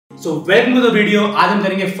So welcome to the video. आज हम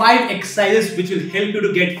करेंगे 5 exercises which will help you to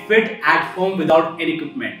get fit at home without any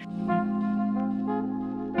equipment.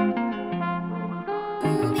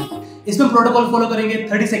 इसमें protocol follow करेंगे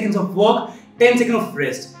 30 seconds of work, 10 seconds of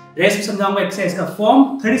rest. Rest में समझाऊंगा exercise का form,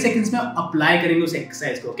 30 seconds में apply करेंगे उस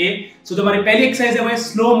एक्सरसाइज को. ओके, सो जो हमारी पहली एक्सरसाइज है वो है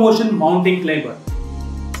स्लो मोशन माउंटिंग क्लाइंबर.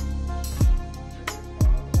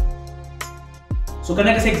 सो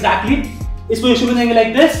करना कैसे एग्जैक्टली? इस पोजीशन में जाएंगे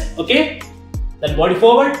like this. Okay, then body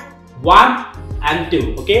forward, 1 and 2.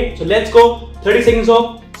 Okay, so let's go 30 seconds of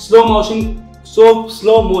slow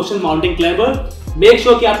motion mounting climber. Make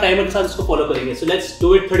sure कि आप टाइमर के साथ इसको फॉलो करेंगे. So let's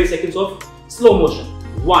do it 30 seconds of slow motion.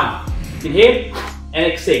 1, inhale and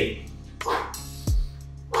exhale.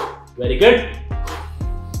 Very good.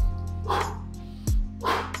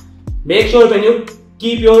 Make sure when you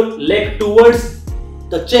keep your leg towards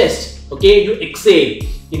the chest, okay, you exhale.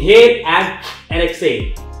 Inhale and exhale.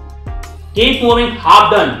 Keep moving,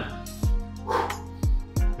 half done.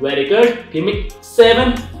 Very good. Give me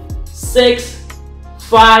 7, 6,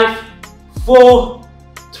 5, 4,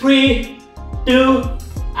 3, 2,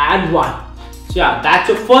 and 1. So yeah, that's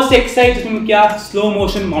your first exercise. जिसमें क्या slow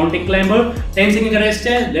motion mounting climber. 10 seconds का rest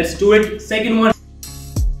है. Let's do it. Second one.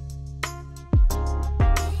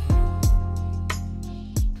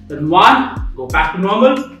 Then 1, go back to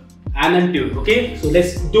normal, and then 2. Okay. So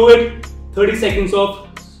let's do it. 30 seconds of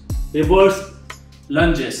reverse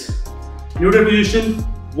lunges. Neutral position.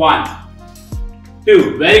 1,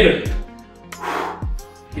 2. Very good.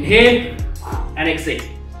 Inhale and exhale.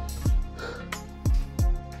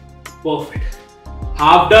 Perfect.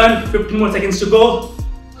 Half done. 15 more seconds to go.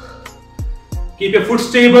 Keep your foot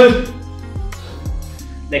stable.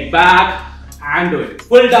 Leg back and do it.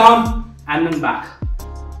 Pull down and then back.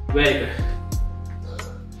 Very good.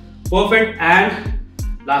 Perfect. And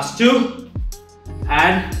last 2.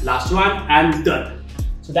 And last one and done.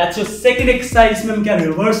 So that's your second exercise. इसमें हम क्या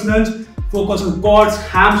reverse lunge, focus on quads,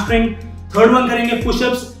 hamstring. Third one करेंगे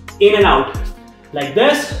push-ups in and out like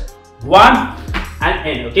this. 1 and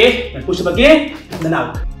in. Okay, then push up again, then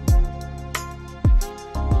out.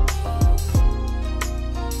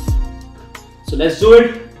 So let's do it.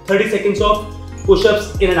 30 seconds of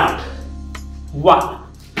push-ups in and out. 1.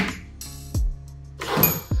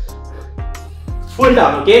 Full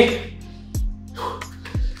down. Okay.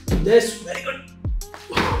 This, very good.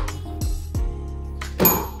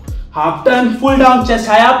 Half done, full down, chest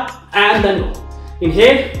high up, and then go.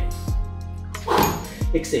 Inhale,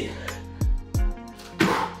 exhale.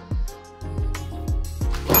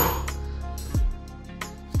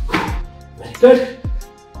 Very good.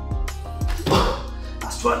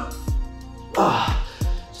 Last one.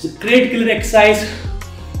 It's a great killer exercise.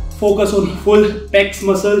 Focus on full pecs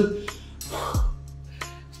muscle.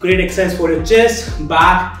 Great exercise for your chest,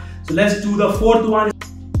 back. So let's do the fourth one.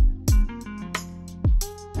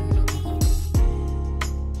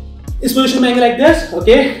 इस position में आएंगे like this.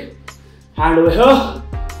 Okay, hand over here.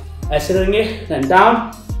 ऐसे करेंगे, then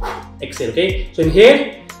down, exhale. Okay, so inhale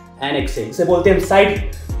and exhale. इसे बोलते हैं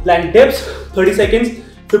side plank dips. 30 seconds,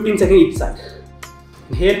 15 seconds each side.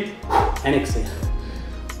 Inhale and exhale.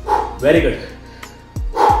 Very good.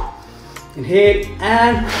 Inhale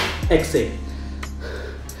and exhale.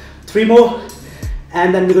 3 more,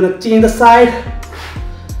 and then we're gonna change the side.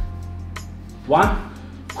 1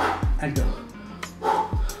 and 2.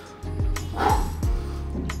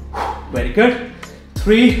 Very good.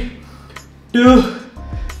 3, 2,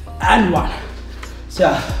 and 1.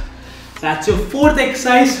 So that's your fourth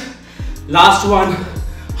exercise. Last one,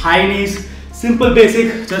 high knees. Simple,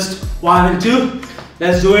 basic. Just 1 and 2.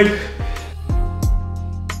 Let's do it.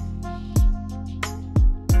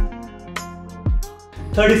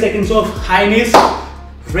 30 seconds of high knees.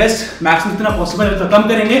 Rest maximum जितना possible है उतना कम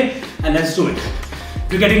करेंगे, and let's do it.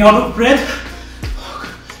 If you're getting out of breath,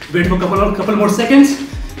 wait for couple more seconds,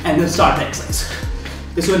 and then start the exercise.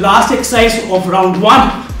 This is your last exercise of round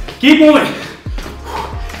 1. Keep moving.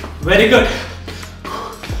 Very good.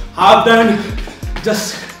 Half done.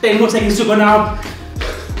 Just 10 more seconds to go now.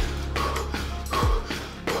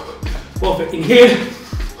 Perfect. Inhale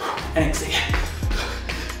and exhale.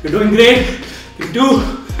 You're doing great. 2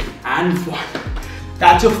 and 1.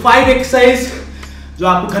 That's your 5 exercise जो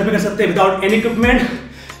आप घर पे कर सकते हैं without any equipment.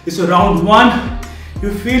 This is round 1.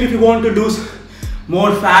 You feel if you want to lose more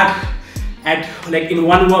fat at like in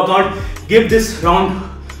one workout, give this round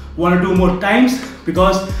 1 or 2 more times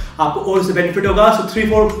because आपको और से benefit होगा. So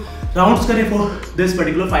 3-4 rounds करें for this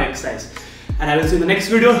particular 5 exercise. And I will see you in the next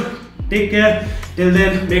video. Take care. Till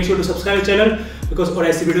then, make sure to subscribe to the channel because और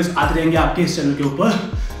ऐसी videos आते रहेंगे आपके इस channel के ऊपर.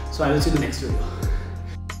 So I will see you in the next video.